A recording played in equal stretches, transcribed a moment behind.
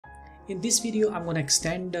In this video, I'm going to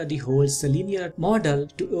extend the Holt's linear model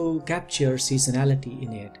to capture seasonality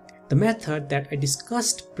in it. The method that I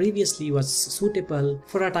discussed previously was suitable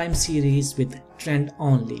for a time series with trend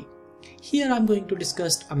only. Here I'm going to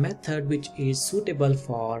discuss a method which is suitable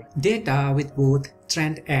for data with both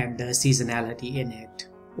trend and seasonality in it.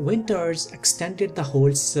 Winters extended the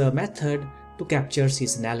Holt's method to capture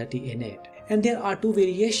seasonality in it. And there are two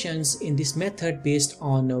variations in this method based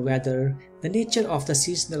on whether the nature of the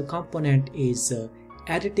seasonal component is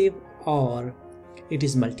additive or it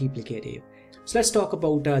is multiplicative. So let's talk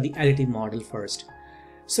about the additive model first.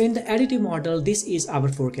 So in the additive model, this is our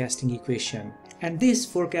forecasting equation. And this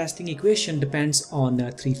forecasting equation depends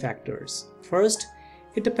on three factors. First,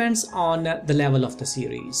 it depends on the level of the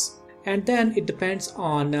series. And then it depends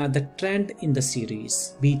on the trend in the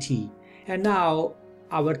series, BT. And now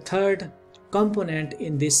our third component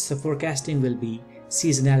in this forecasting will be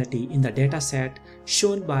seasonality in the data set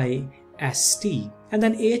shown by ST. And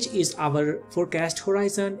then H is our forecast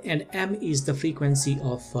horizon and M is the frequency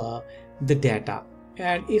of the data.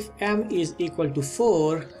 And if M is equal to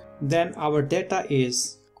 4, then our data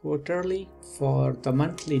is quarterly. For the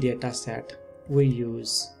monthly data set, we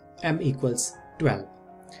use M equals 12.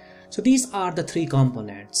 So these are the three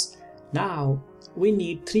components. Now we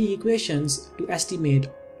need three equations to estimate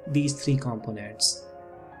these three components.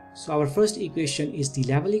 So our first equation is the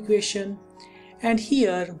level equation, and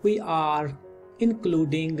here we are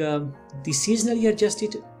including the seasonally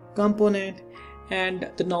adjusted component and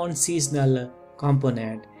the non-seasonal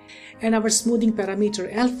component, and our smoothing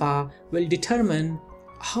parameter alpha will determine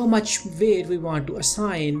how much weight we want to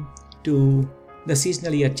assign to the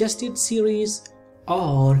seasonally adjusted series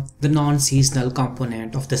or the non-seasonal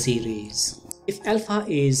component of the series. If alpha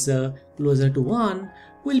is closer to 1,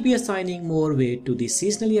 we'll be assigning more weight to the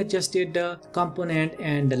seasonally adjusted component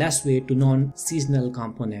and less weight to non-seasonal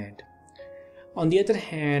component. On the other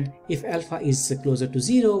hand, if alpha is closer to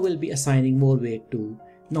 0, we'll be assigning more weight to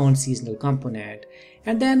non-seasonal component.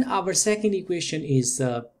 And then our second equation is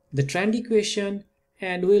the trend equation,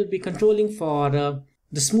 and we'll be controlling for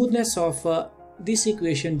the smoothness of this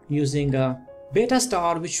equation using beta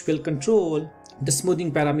star, which will control the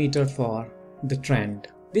smoothing parameter for the trend.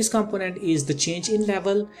 This component is the change in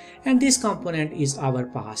level, and this component is our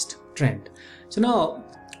past trend. So now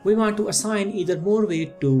we want to assign either more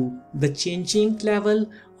weight to the changing level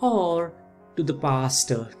or to the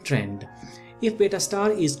past trend. If beta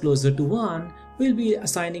star is closer to 1, we'll be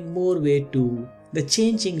assigning more weight to the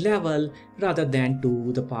changing level rather than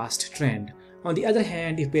to the past trend. On the other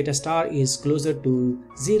hand, if beta star is closer to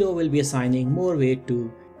 0, we'll be assigning more weight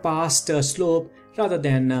to past slope rather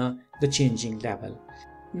than the changing level.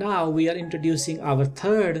 Now we are introducing our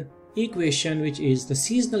third equation, which is the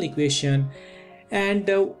seasonal equation, and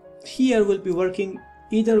here we'll be working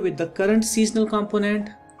either with the current seasonal component.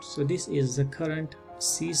 So this is the current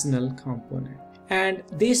seasonal component, and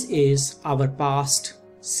this is our past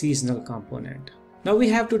seasonal component. Now we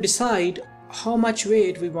have to decide how much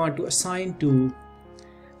weight we want to assign to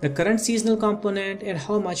the current seasonal component and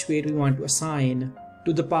how much weight we want to assign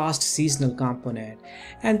to the past seasonal component,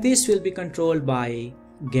 and this will be controlled by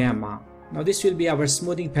gamma. Now this will be our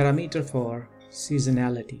smoothing parameter for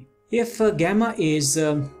seasonality. If gamma is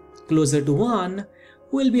closer to 1,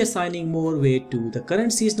 we'll be assigning more weight to the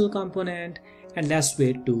current seasonal component and less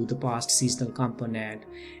weight to the past seasonal component.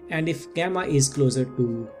 And if gamma is closer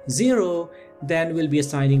to 0, then we'll be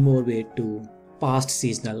assigning more weight to past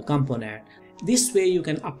seasonal component. This way you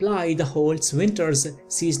can apply the Holt-Winters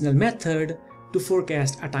seasonal method to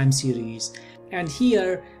forecast a time series. And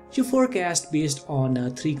here you forecast based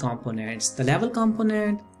on three components: the level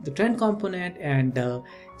component, the trend component, and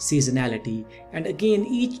seasonality. And again,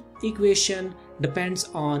 each equation depends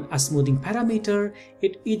on a smoothing parameter.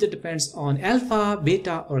 It either depends on alpha,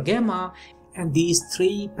 beta, or gamma, and these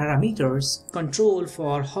three parameters control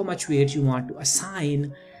for how much weight you want to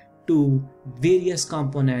assign to various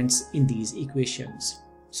components in these equations.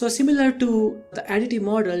 So similar to the additive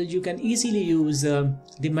model, you can easily use the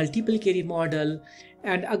multiplicative model,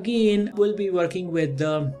 and again we'll be working with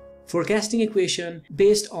the forecasting equation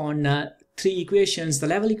based on three equations: the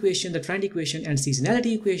level equation, the trend equation, and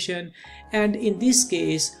seasonality equation. And in this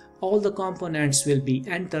case, all the components will be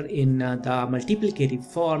entered in the multiplicative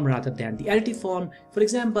form rather than the additive form. For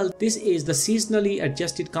example, this is the seasonally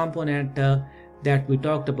adjusted component that we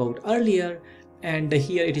talked about earlier, and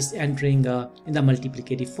here it is entering in the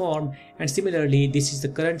multiplicative form. And similarly, this is the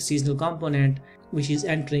current seasonal component which is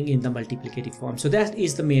entering in the multiplicative form. So that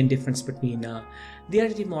is the main difference between the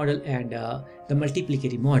additive model and the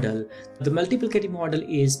multiplicative model. The multiplicative model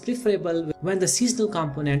is preferable when the seasonal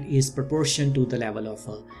component is proportional to the level of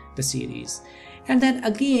the series. And then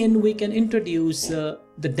again we can introduce the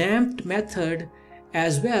damped method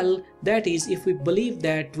as well. That is, if we believe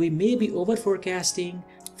that we may be over forecasting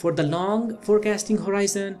for the long forecasting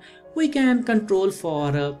horizon, we can control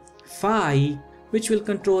for phi, which will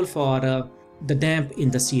control for the damp in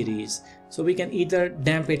the series. So we can either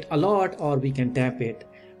damp it a lot or we can damp it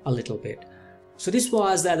a little bit. So this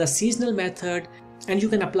was the seasonal method, and you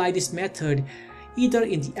can apply this method either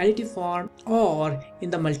in the additive form or in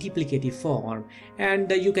the multiplicative form,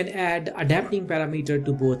 and you can add a damping parameter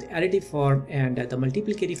to both additive form and the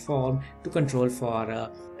multiplicative form to control for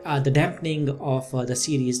the dampening of the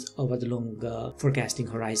series over the long forecasting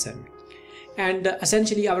horizon. And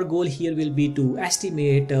essentially our goal here will be to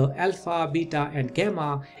estimate alpha, beta and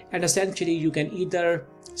gamma, and essentially you can either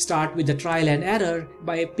start with the trial and error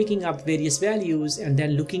by picking up various values and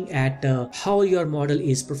then looking at how your model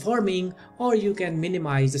is performing, or you can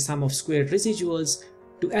minimize the sum of squared residuals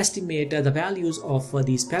to estimate the values of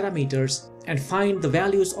these parameters and find the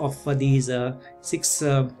values of these 6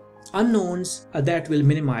 unknowns that will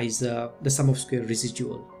minimize the sum of squared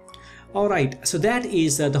residual. Alright, so that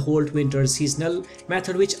is the Holt-Winters seasonal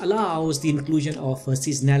method, which allows the inclusion of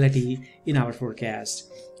seasonality in our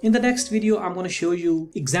forecast. In the next video, I'm going to show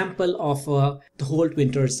you example of the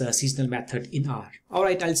Holt-Winters seasonal method in R.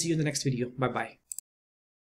 Alright, I'll see you in the next video. Bye bye.